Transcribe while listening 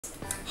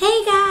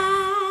Hey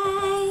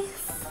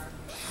guys,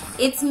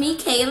 it's me,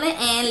 Kayla,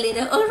 and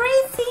little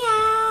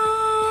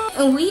Oracion,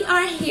 and we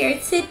are here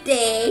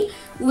today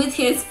with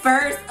his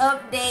first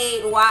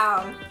update.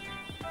 Wow,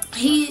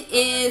 he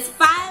is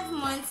 5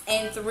 months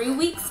and 3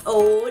 weeks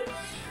old,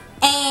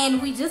 and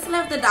we just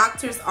left the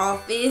doctor's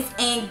office,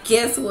 and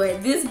guess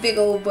what? This big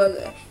old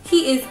bugger,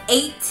 he is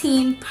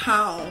 18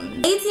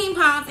 pounds. 18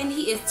 pounds, and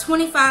he is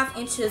 25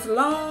 inches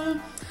long.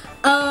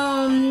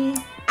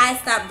 I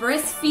stopped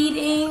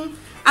breastfeeding.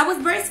 I was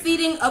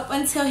breastfeeding up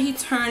until he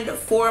turned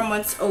 4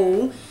 months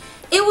old.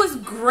 It was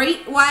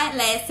great while it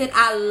lasted.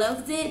 I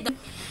loved it.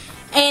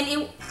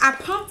 And I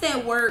pumped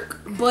at work,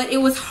 but it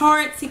was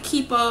hard to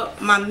keep up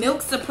my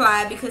milk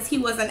supply because he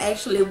wasn't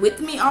actually with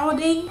me all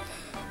day.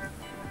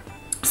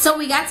 So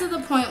we got to the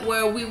point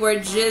where we were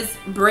just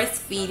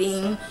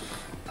breastfeeding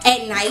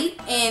at night,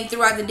 and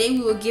throughout the day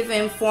we would give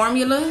him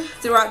formula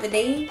throughout the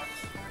day.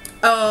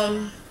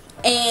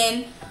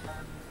 And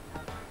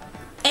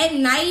at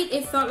night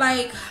it felt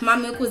like my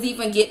milk was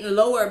even getting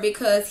lower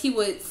because he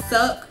would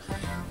suck,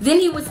 then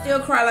he would still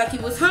cry like he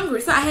was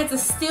hungry, so I had to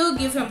still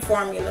give him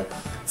formula.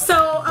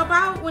 So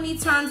about when he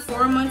turned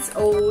 4 months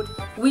old,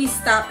 we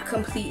stopped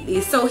completely.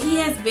 So he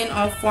has been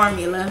on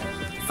formula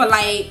for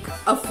like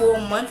a full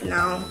month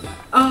now.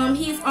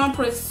 He's on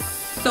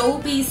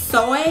Prosobi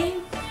soy.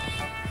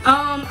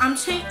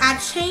 I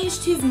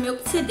changed his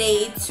milk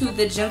today to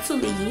the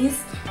Gentlese.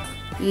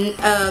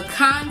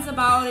 Cons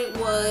about it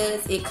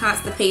was it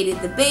constipated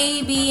the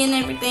baby and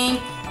everything,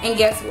 and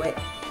guess what?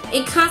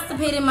 It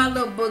constipated my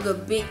little booger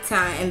big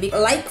time.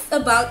 Likes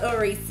about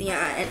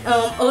Oracion.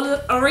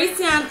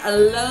 Oracion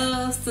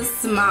loves to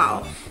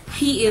smile.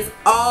 He is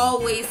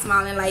always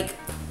smiling like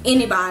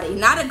anybody.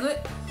 Not a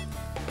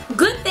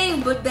good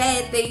thing, but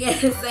bad thing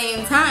at the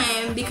same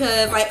time,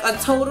 because like a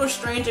total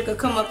stranger could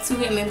come up to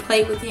him and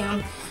play with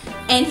him,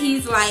 and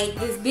he's like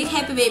this big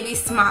happy baby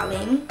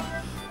smiling.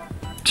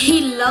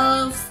 He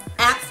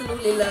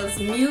absolutely loves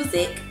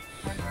music.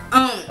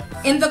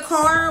 In the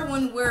car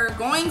when we're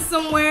going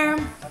somewhere,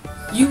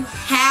 you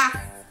have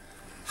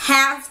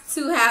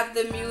to have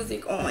the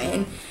music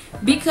on,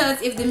 because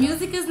if the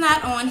music is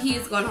not on, he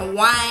is gonna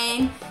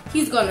whine,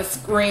 he's gonna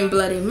scream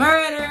bloody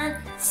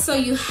murder. So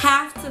you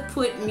have to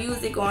put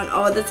music on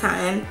all the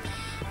time.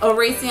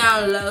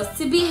 Oracion loves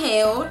to be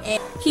held,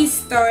 and he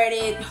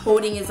started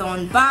holding his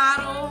own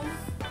bottle.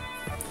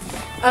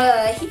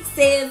 He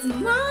says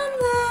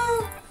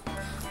mama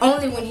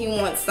only when he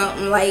wants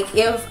something. Like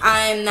if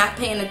I'm not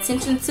paying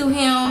attention to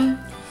him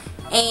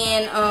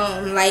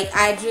and like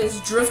I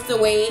just drift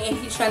away and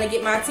he's trying to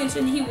get my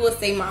attention, he will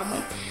say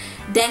mama.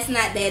 That's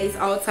not daddy's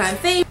all-time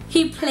favorite.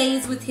 He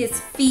plays with his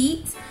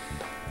feet.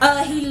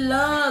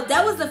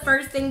 That was the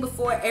first thing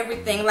before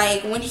everything.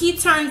 Like when he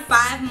turned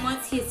 5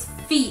 months, his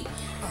feet,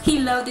 he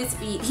loved his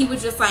feet. He would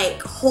just like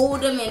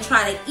hold them and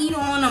try to eat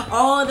on them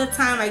all the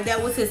time. Like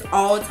that was his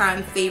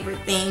all-time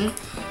favorite thing.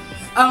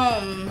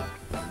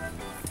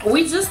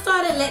 We just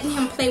started letting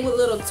him play with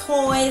little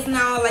toys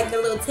now, like the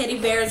little teddy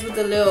bears with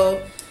the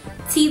little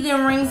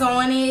teething rings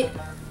on it.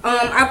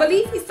 I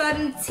believe he's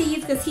starting to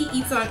teeth because he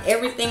eats on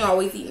everything,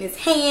 always eating his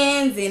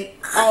hands and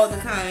all the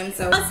time.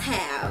 So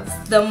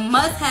must-haves, the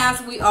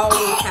must-haves we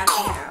always have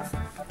to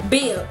have.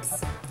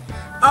 Bibs.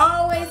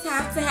 Always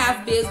have to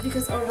have bibs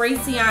because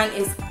Oracion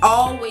is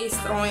always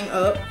throwing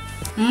up.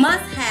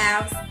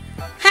 Must-haves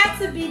have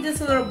to be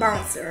this little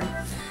bouncer.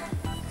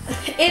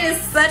 It is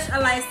such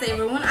a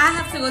lifesaver. When I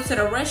have to go to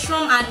the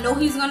restroom, I know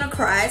he's gonna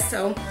cry,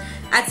 so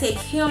I take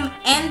him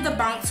and the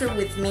bouncer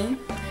with me,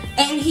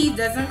 and he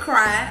doesn't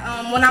cry.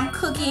 When I'm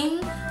cooking,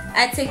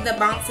 I take the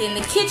bouncer in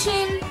the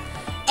kitchen,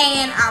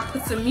 and I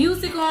put some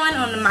music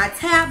on my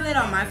tablet,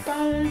 on my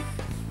phone,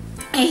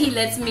 and he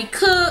lets me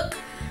cook.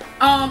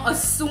 A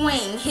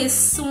swing. His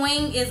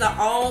swing is an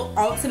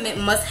ultimate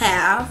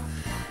must-have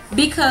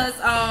because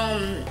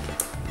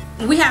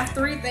we have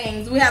three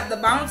things. We have the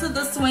bouncer,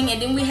 the swing,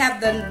 and then we have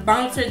the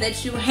bouncer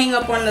that you hang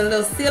up on the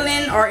little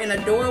ceiling or in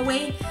a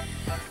doorway.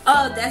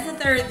 That's the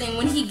third thing.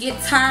 When he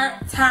gets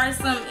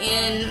tiresome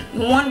in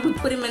one, we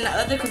put him in the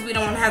other because we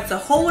don't want to have to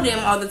hold him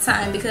all the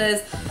time,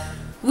 because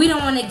we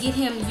don't want to get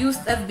him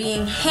used of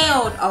being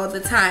held all the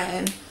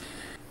time.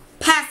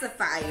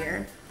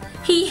 Pacifier.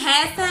 He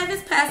has to have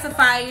his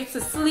pacifier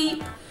to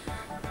sleep.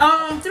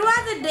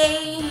 Throughout the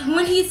day,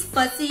 when he's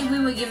fussy, we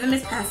would give him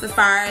his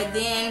pacifier.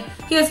 Then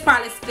he'll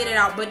probably spit it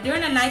out. But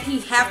during the night,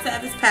 he has to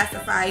have his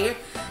pacifier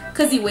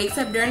because he wakes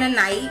up during the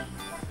night.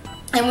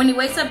 And when he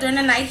wakes up during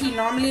the night, he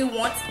normally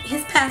wants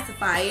his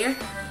pacifier.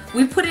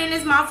 We put it in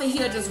his mouth and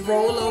he'll just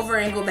roll over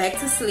and go back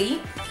to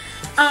sleep.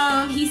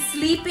 He's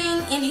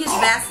sleeping in his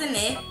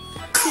bassinet.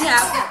 He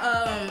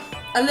has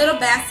a little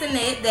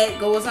bassinet that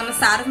goes on the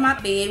side of my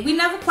bed. We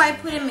never quite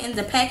put him in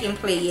the pack and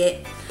play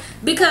yet,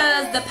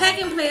 because the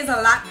pack and play is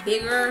a lot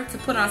bigger to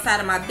put on the side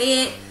of my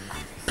bed.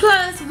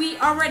 Plus, we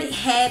already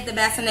had the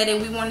bassinet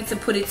and we wanted to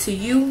put it to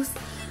use.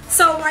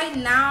 So right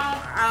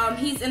now,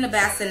 he's in the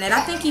bassinet.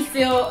 I think he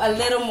feels a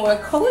little more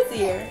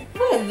cozier.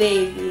 What a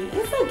baby.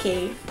 It's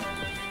okay.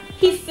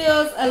 He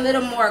feels a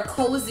little more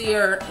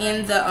cozier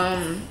in the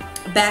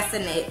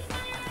bassinet.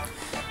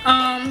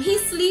 He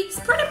sleeps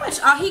pretty much,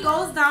 he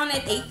goes down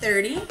at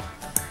 8:30.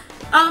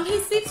 He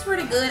sleeps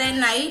pretty good at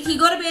night. He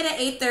go to bed at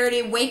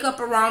 8:30, wake up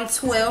around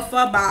 12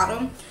 for a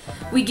bottle.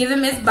 We give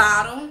him his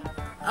bottle.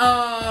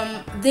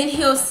 Then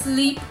he'll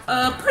sleep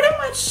pretty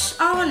much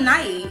all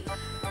night.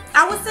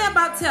 I would say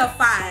about till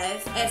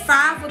 5. At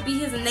 5 would be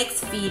his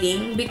next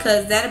feeding,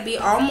 because that'll be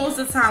almost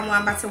the time when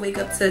I'm about to wake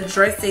up to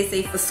dress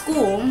Say for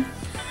school.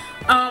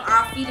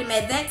 I'll feed him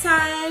at that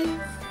time.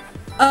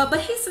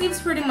 But he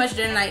sleeps pretty much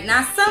during the night.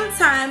 Now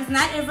sometimes,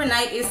 not every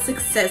night is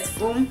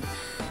successful.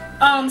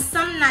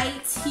 Some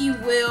nights he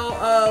will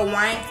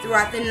whine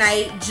throughout the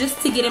night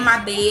just to get in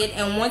my bed,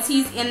 and once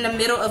he's in the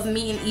middle of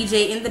me and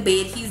EJ in the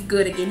bed, he's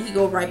good again. He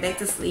go right back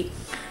to sleep.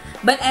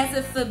 But as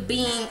if for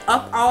being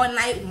up all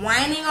night,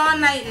 whining all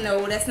night,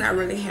 no, that's not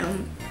really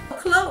him.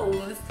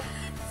 Clothes.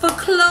 For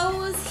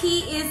clothes,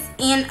 he is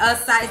in a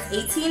size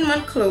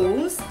 18-month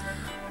clothes.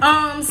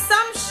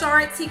 Some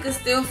shorts he could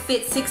still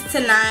fit 6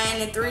 to 9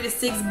 and 3 to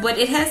 6, but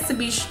it has to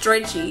be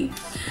stretchy.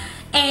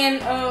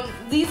 And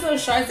these little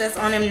shorts that's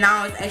on him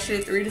now is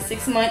actually 3 to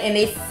 6 months, and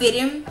they fit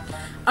him.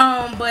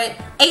 But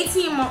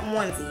 18-month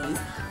onesies.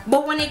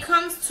 But when it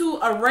comes to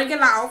a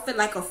regular outfit,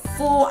 like a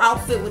full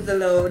outfit with a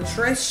little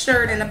dress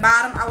shirt in the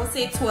bottom, I would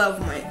say 12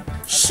 months.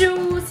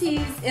 Shoes,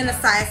 he's in a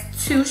size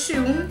 2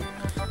 shoe.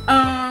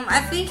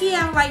 I think he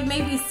have like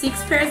maybe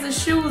 6 pairs of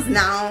shoes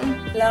now.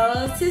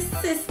 Loves his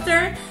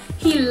sister.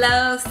 He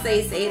loves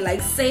Say.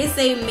 Like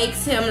Say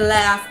makes him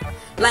laugh.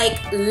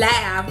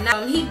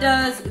 Now he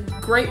does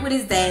great with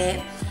his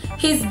dad.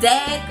 His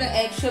dad could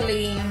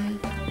actually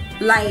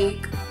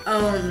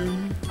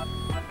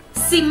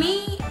see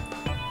me.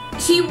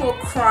 He will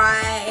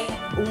cry,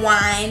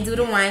 whine, do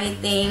the whining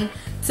thing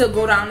to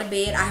go down to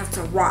bed. I have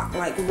to rock,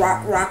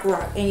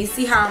 rock. And you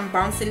see how I'm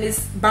bouncing this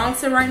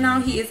bouncer right now?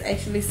 He is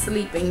actually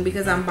sleeping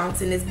because I'm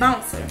bouncing this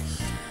bouncer.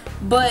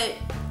 But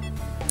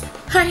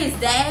all his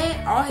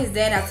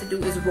dad has to do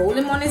is roll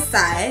him on his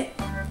side,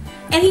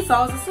 and he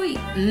falls asleep.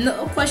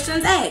 No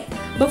questions asked.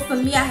 But for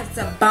me, I have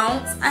to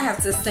bounce. I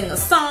have to sing a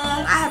song.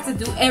 I have to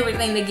do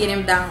everything to get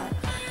him down.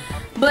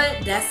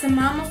 But that's a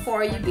mama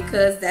for you,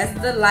 because that's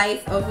the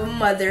life of a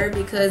mother,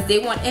 because they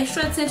want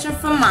extra attention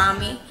from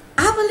mommy.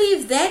 I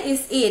believe that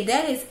is it.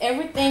 That is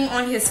everything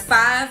on his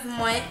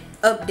 5-month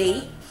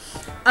update.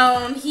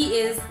 He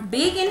is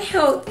big and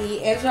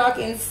healthy, as y'all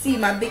can see,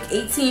 my big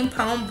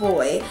 18-pound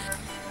boy.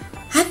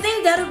 I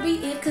think that'll be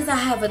it, because I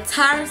have a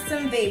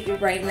tiresome baby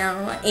right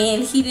now,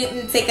 and he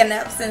didn't take a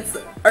nap since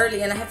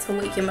early, and I had to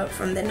wake him up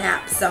from the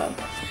nap. So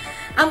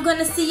I'm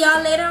gonna see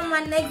y'all later on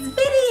my next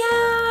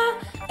video.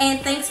 And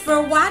thanks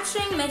for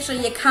watching. Make sure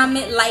you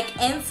comment, like,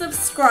 and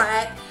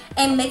subscribe.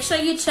 And make sure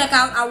you check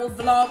out our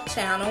vlog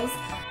channels.